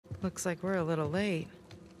Looks like we're a little late.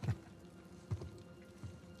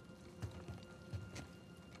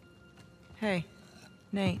 Hey,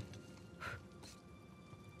 Nate.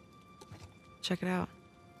 Check it out.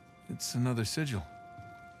 It's another sigil.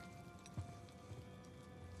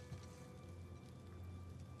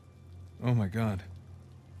 Oh my God.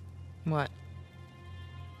 What?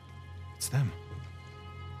 It's them.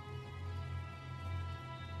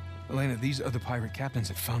 Elena, these are the pirate captains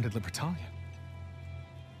that founded Libertalia.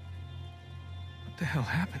 What the hell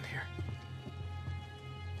happened here?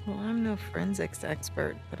 Well, I'm no forensics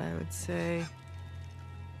expert, but I would say...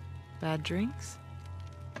 bad drinks?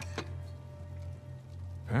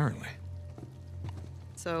 Apparently.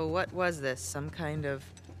 So what was this? Some kind of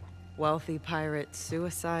wealthy pirate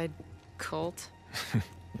suicide cult?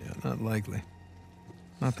 Yeah, not likely.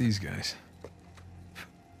 Not these guys.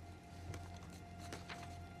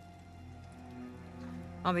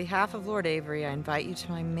 On behalf of Lord Avery, I invite you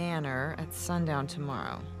to my manor at sundown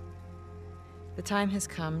tomorrow. The time has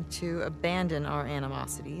come to abandon our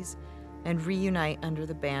animosities and reunite under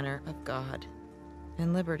the banner of God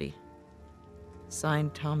and liberty.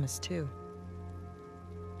 Signed, Thomas, too.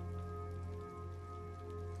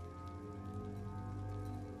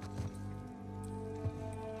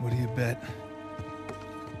 What do you bet?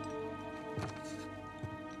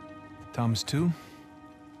 Thomas 2,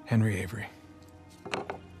 Henry Avery.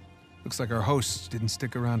 Looks like our hosts didn't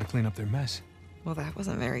stick around to clean up their mess. Well, that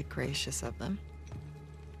wasn't very gracious of them.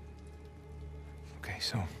 Okay,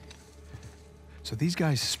 so these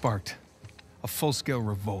guys sparked a full-scale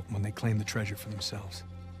revolt when they claimed the treasure for themselves.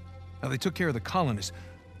 Now, they took care of the colonists,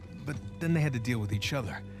 but then they had to deal with each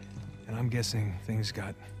other. And I'm guessing things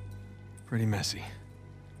got pretty messy.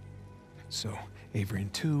 So, Avery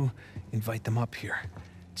and 2 invite them up here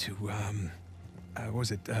to,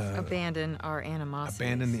 abandon our animosities.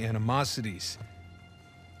 Abandon the animosities.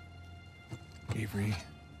 Avery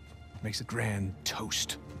makes a grand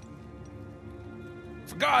toast.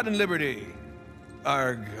 For God and liberty!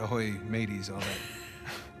 Arg, ahoy, mateys, all that.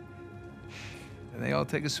 And they all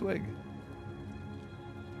take a swig.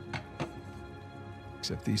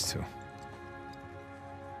 Except these two.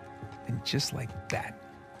 And just like that,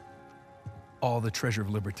 all the treasure of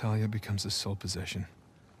Libertalia becomes the sole possession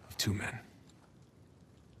of 2 men.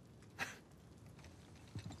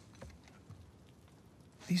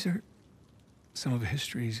 These are some of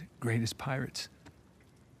history's greatest pirates,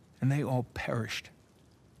 and they all perished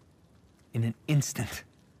in an instant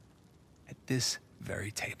at this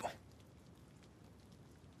very table.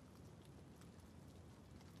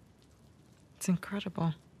 It's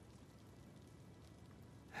incredible.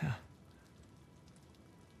 Yeah.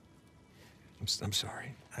 I'm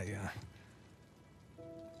sorry.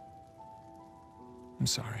 I'm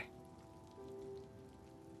sorry.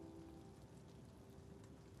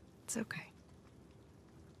 It's okay.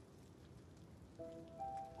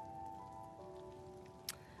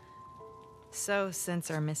 So,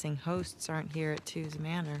 since our missing hosts aren't here at 2's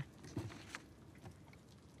manor...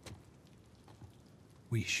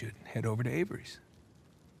 we should head over to Avery's.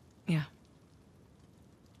 Yeah.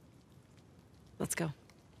 Let's go.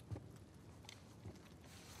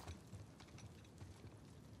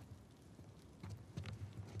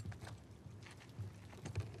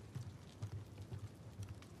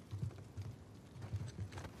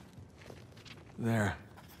 There.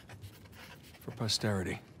 For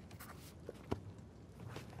posterity.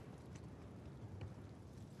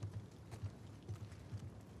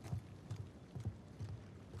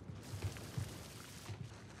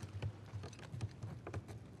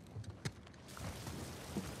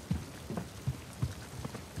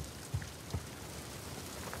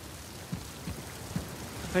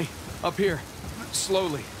 Hey, up here.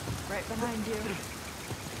 Slowly. Right behind you.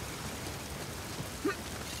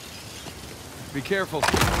 Be careful.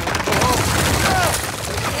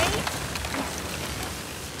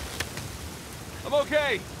 I'm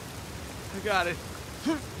okay. I got it.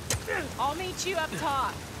 I'll meet you up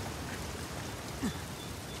top.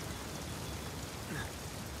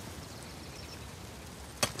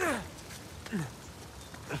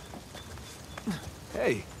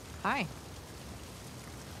 Hey. Hi.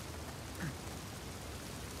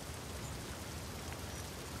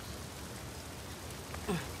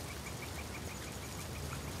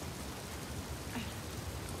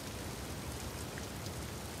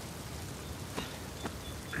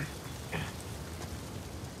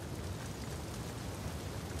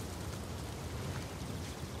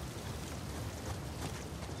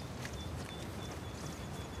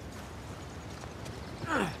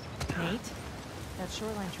 Nate, that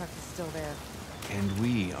shoreline truck is still there. And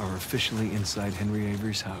we are officially inside Henry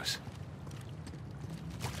Avery's house.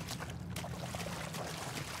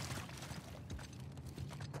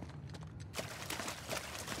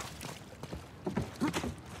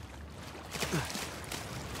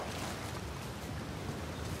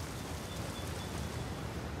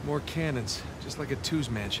 More cannons, just like a Two's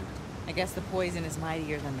mansion. I guess the poison is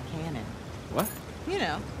mightier than the cannon. What? You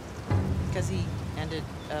know, because he ended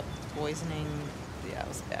up poisoning... Yeah, it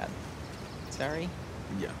was bad. Sorry?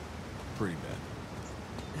 Yeah, pretty bad.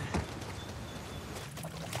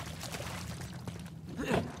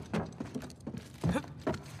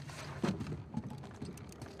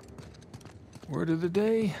 Word of the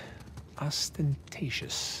day,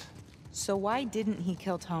 ostentatious. So why didn't he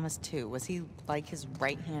kill Thomas too? Was he like his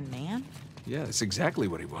right-hand man? Yeah, that's exactly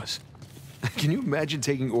what he was. Can you imagine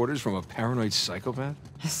taking orders from a paranoid psychopath?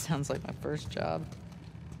 This sounds like my first job.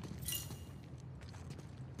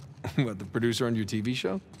 What, the producer on your TV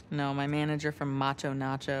show? No, my manager from Macho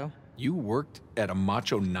Nacho. You worked at a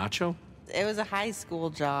Macho Nacho? It was a high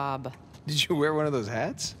school job. Did you wear one of those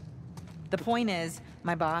hats? The point is,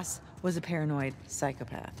 my boss was a paranoid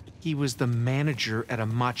psychopath. He was the manager at a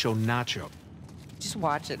Macho Nacho. Just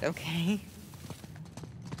watch it, okay?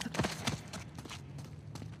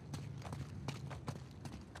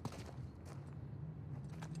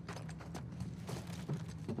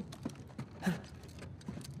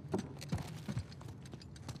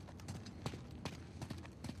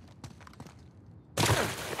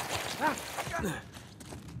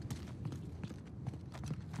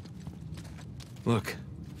 Look,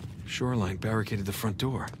 shoreline barricaded the front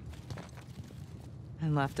door.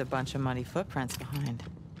 And left a bunch of muddy footprints behind.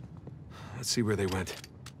 Let's see where they went.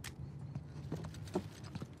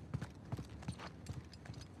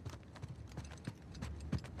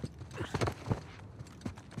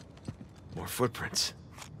 More footprints.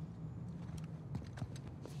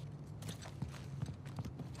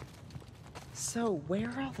 So, where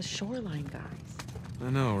are all the shoreline guys? I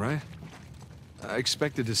know, right? I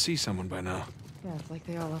expected to see someone by now. Yeah, it's like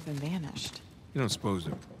they all up and vanished. You don't suppose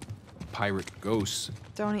they're pirate ghosts?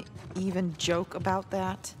 Don't even joke about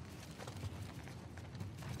that.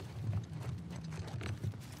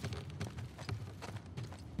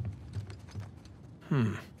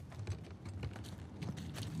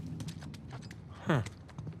 Huh.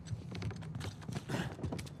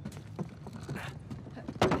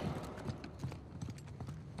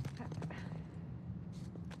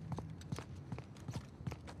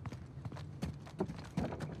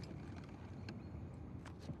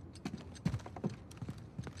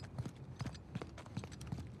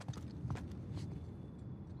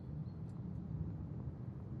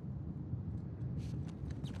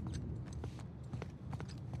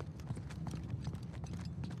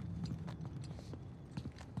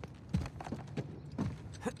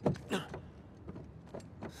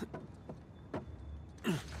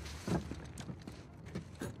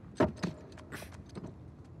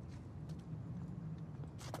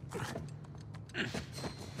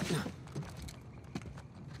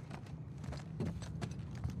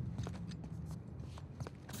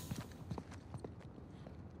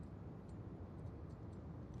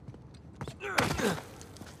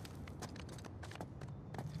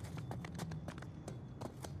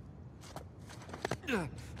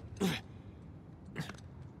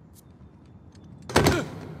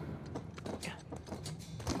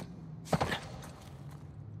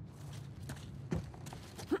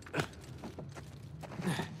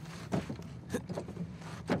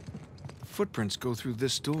 Footprints go through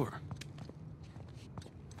this door.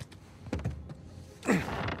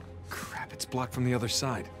 Crap, it's blocked from the other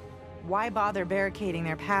side. Why bother barricading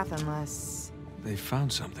their path unless... They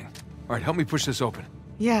found something. All right, help me push this open.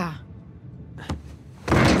 Yeah.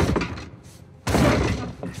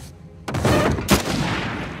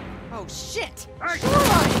 Oh, shit!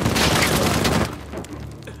 Shoreline!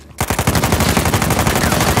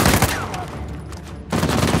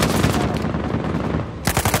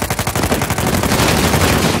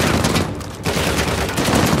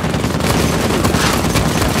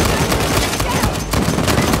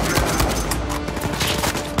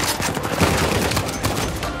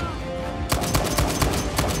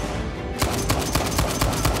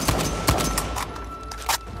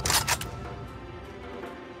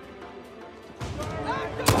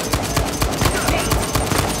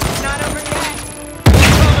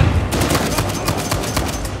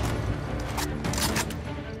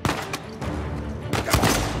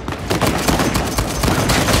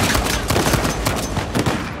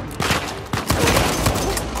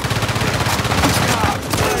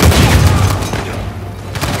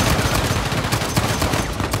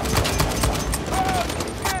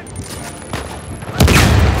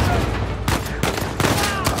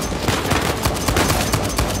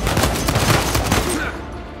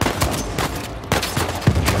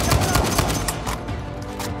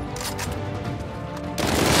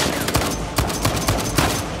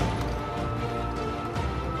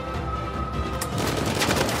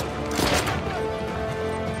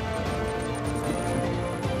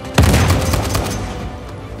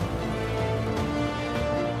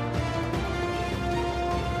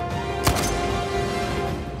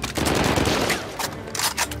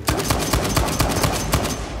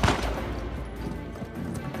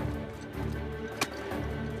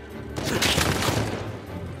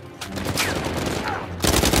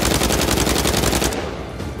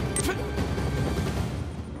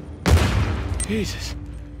 Jesus.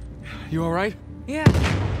 You all right? Yeah.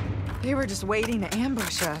 They were just waiting to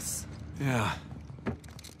ambush us. Yeah. All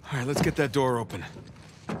right, let's get that door open.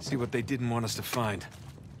 See what they didn't want us to find.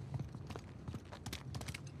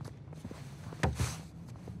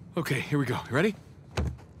 Okay, here we go. You ready?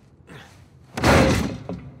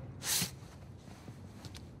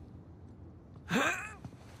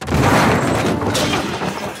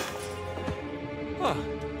 Oh,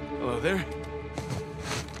 hello there.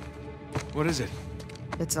 What is it?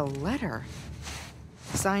 It's a letter.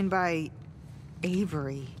 Signed by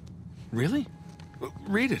Avery. Really?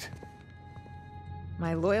 Read it.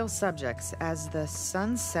 My loyal subjects, as the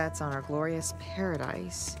sun sets on our glorious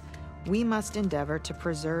paradise, we must endeavor to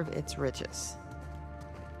preserve its riches.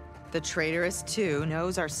 The traitorous, too,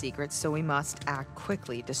 knows our secrets, so we must act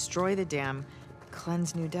quickly, destroy the dam,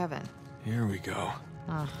 cleanse New Devon. Here we go.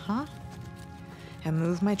 Uh-huh. And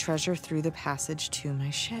move my treasure through the passage to my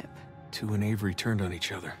ship. Two and Avery turned on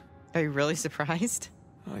each other. Are you really surprised?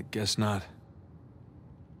 I guess not.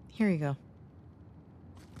 Here you go.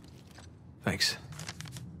 Thanks.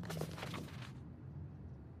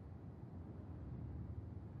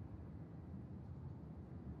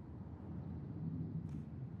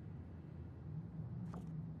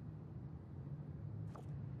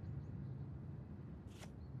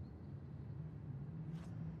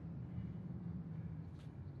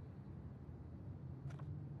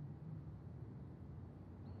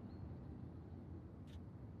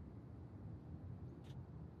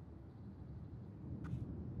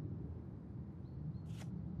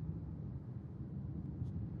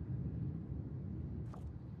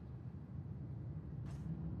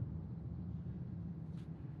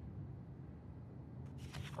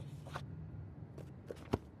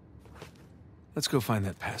 Let's go find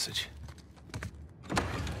that passage.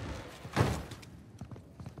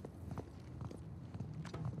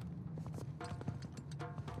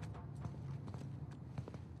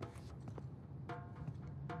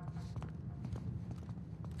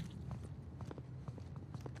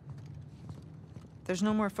 There's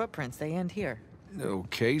no more footprints. They end here.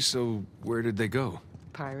 Okay, so where did they go?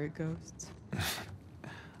 Pirate ghosts.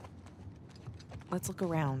 Let's look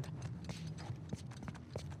around.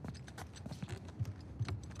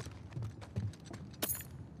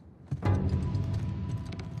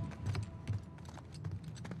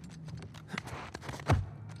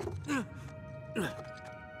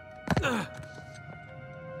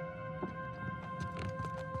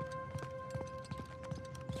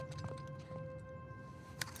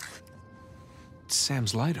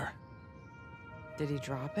 Sam's lighter. Did he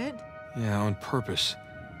drop it? Yeah, on purpose.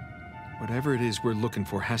 Whatever it is we're looking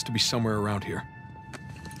for has to be somewhere around here.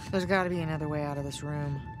 There's got to be another way out of this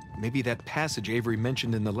room. Maybe that passage Avery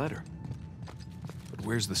mentioned in the letter. But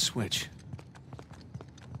where's the switch?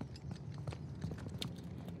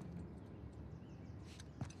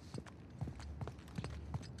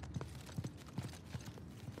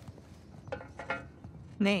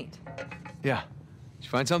 Nate. Yeah. Did you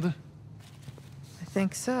find something? I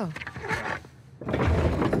think so.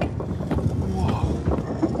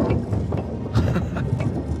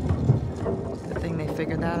 Good thing they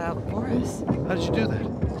figured that out for us. How did you do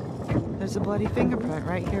that? There's a bloody fingerprint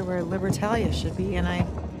right here where Libertalia should be, and I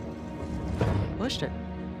pushed it.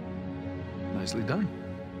 Nicely done.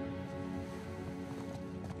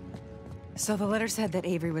 So the letter said that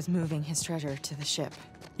Avery was moving his treasure to the ship.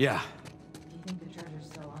 Yeah. Do you think the treasure's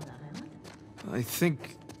still on that island?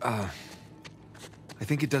 I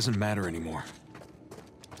think it doesn't matter anymore.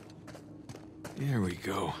 Here we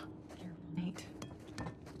go. Careful, Nate.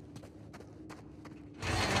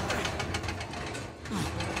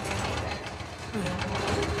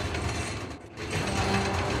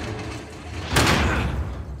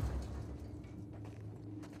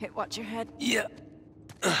 Hey, watch your head. Yeah.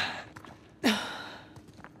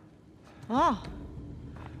 Oh,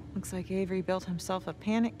 looks like Avery built himself a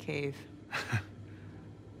panic cave.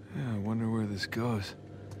 Yeah, I wonder where this goes.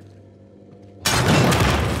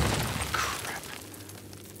 Crap.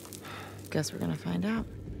 Guess we're gonna find out.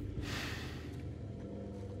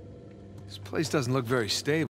 This place doesn't look very stable.